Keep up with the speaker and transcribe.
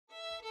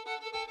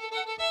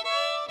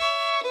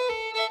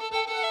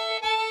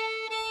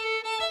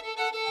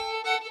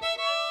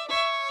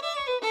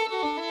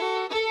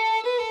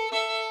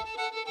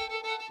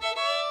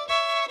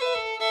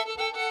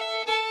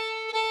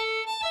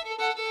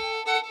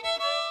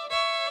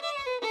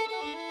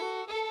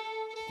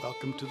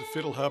Welcome to the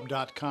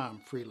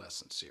FiddleHub.com free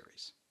lesson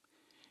series.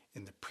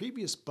 In the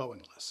previous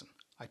bowing lesson,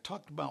 I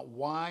talked about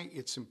why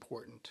it's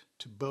important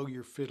to bow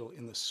your fiddle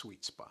in the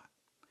sweet spot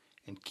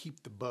and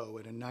keep the bow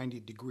at a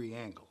 90-degree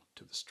angle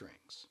to the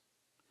strings.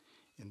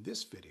 In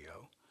this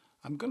video,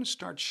 I'm going to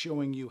start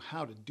showing you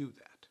how to do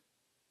that.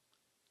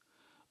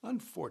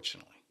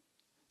 Unfortunately,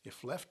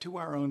 if left to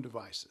our own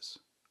devices,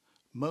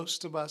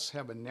 most of us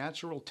have a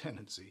natural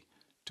tendency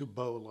to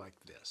bow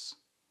like this.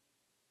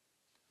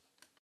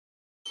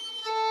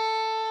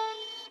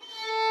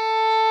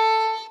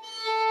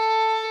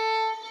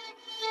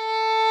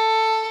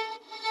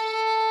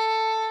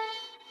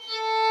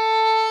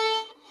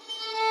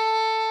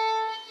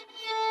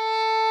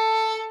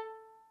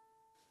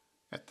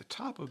 At the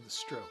top of the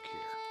stroke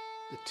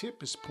here, the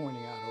tip is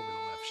pointing out over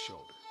the left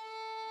shoulder,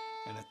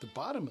 and at the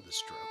bottom of the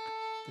stroke,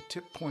 the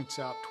tip points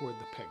out toward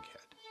the peg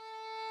head.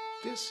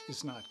 This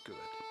is not good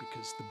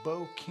because the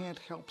bow can't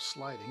help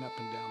sliding up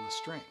and down the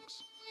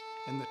strings,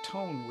 and the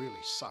tone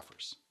really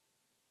suffers.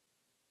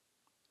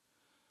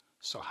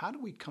 So how do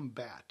we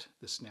combat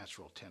this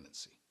natural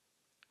tendency?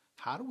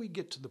 How do we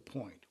get to the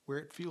point where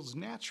it feels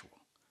natural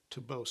to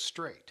bow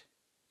straight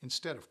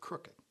instead of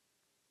crooked?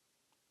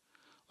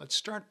 Let's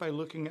start by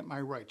looking at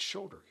my right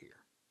shoulder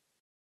here.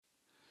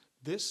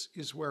 This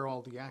is where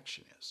all the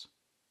action is.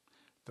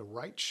 The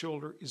right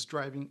shoulder is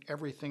driving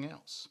everything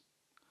else.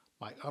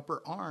 My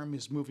upper arm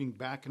is moving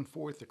back and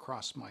forth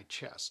across my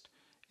chest,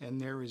 and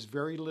there is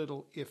very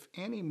little, if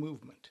any,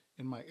 movement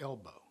in my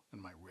elbow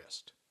and my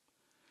wrist.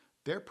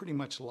 They're pretty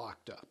much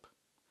locked up,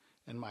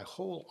 and my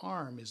whole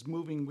arm is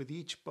moving with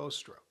each bow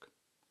stroke.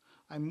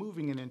 I'm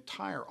moving an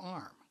entire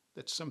arm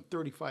that's some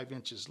 35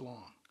 inches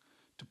long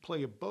to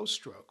play a bow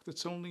stroke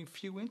that's only a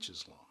few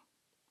inches long.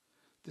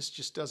 This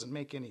just doesn't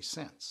make any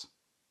sense.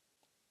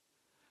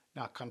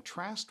 Now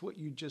contrast what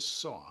you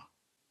just saw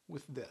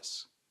with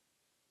this.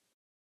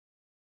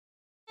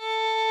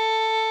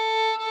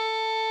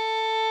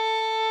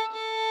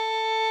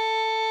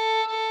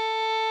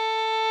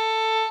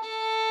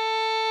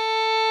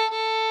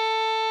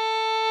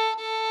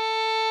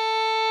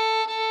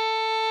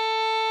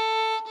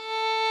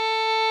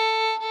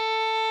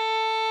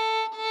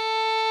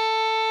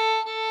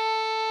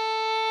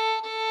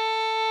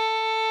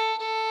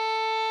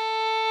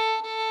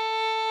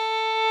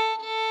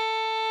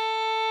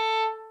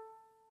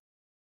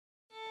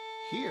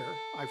 Here,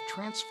 I've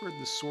transferred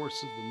the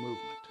source of the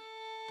movement,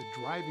 the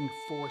driving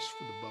force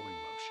for the bowing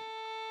motion,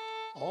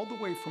 all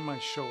the way from my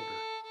shoulder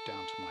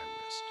down to my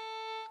wrist.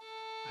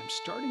 I'm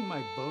starting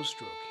my bow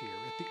stroke here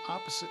at the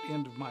opposite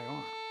end of my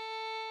arm.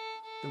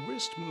 The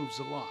wrist moves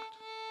a lot.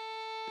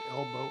 The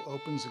elbow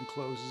opens and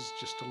closes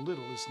just a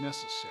little as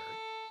necessary,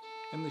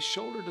 and the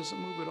shoulder doesn't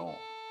move at all.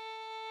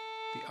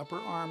 The upper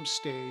arm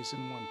stays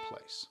in one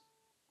place.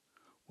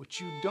 What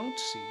you don't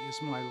see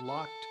is my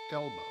locked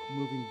elbow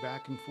moving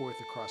back and forth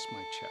across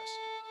my chest.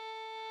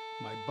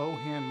 My bow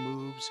hand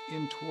moves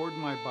in toward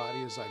my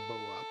body as I bow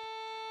up,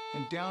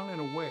 and down and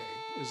away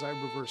as I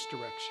reverse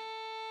direction.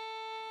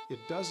 It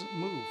doesn't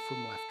move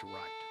from left to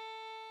right.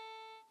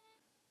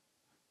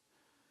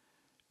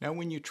 Now,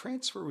 when you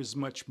transfer as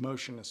much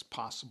motion as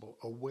possible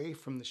away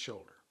from the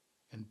shoulder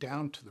and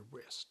down to the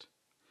wrist,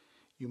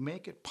 you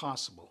make it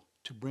possible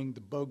to bring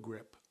the bow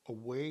grip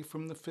away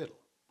from the fiddle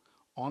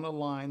on a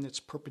line that's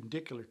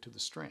perpendicular to the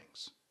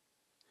strings.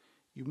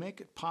 You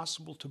make it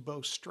possible to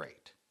bow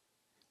straight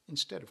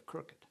instead of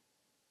crooked.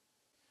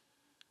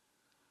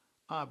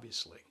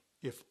 Obviously,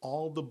 if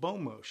all the bow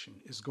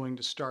motion is going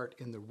to start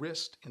in the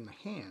wrist and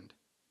the hand,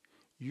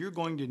 you're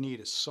going to need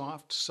a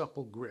soft,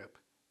 supple grip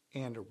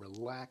and a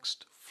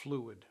relaxed,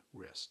 fluid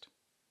wrist.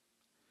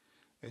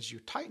 As you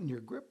tighten your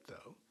grip,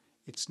 though,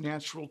 it's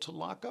natural to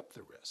lock up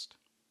the wrist.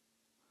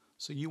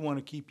 So you want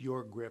to keep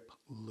your grip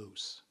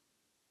loose.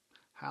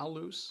 How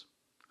loose?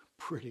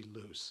 Pretty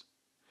loose.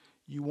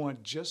 You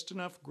want just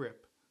enough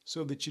grip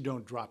so that you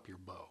don't drop your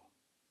bow.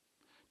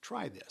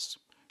 Try this.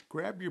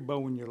 Grab your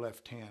bow in your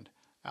left hand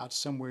out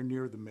somewhere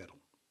near the middle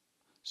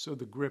so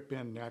the grip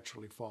end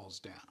naturally falls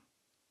down.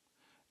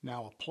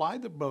 Now apply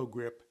the bow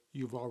grip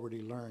you've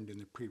already learned in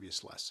the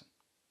previous lesson.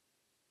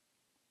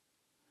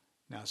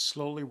 Now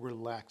slowly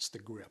relax the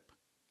grip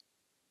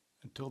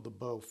until the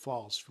bow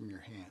falls from your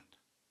hand.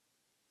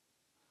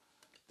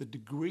 The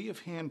degree of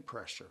hand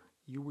pressure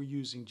you were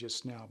using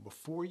just now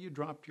before you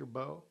dropped your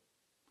bow,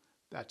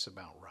 that's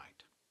about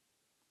right.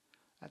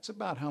 That's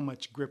about how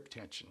much grip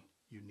tension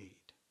you need.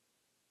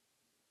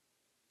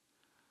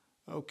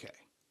 Okay,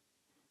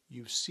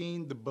 you've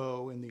seen the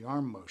bow and the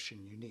arm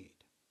motion you need,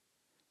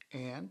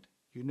 and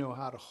you know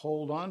how to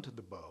hold on to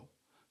the bow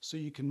so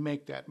you can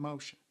make that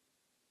motion.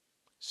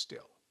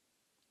 Still,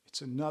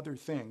 it's another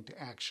thing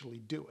to actually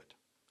do it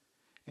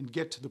and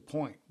get to the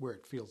point where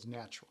it feels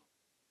natural.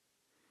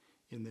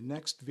 In the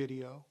next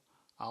video,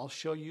 I'll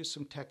show you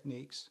some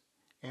techniques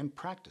and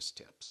practice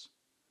tips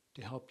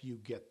to help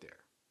you get there.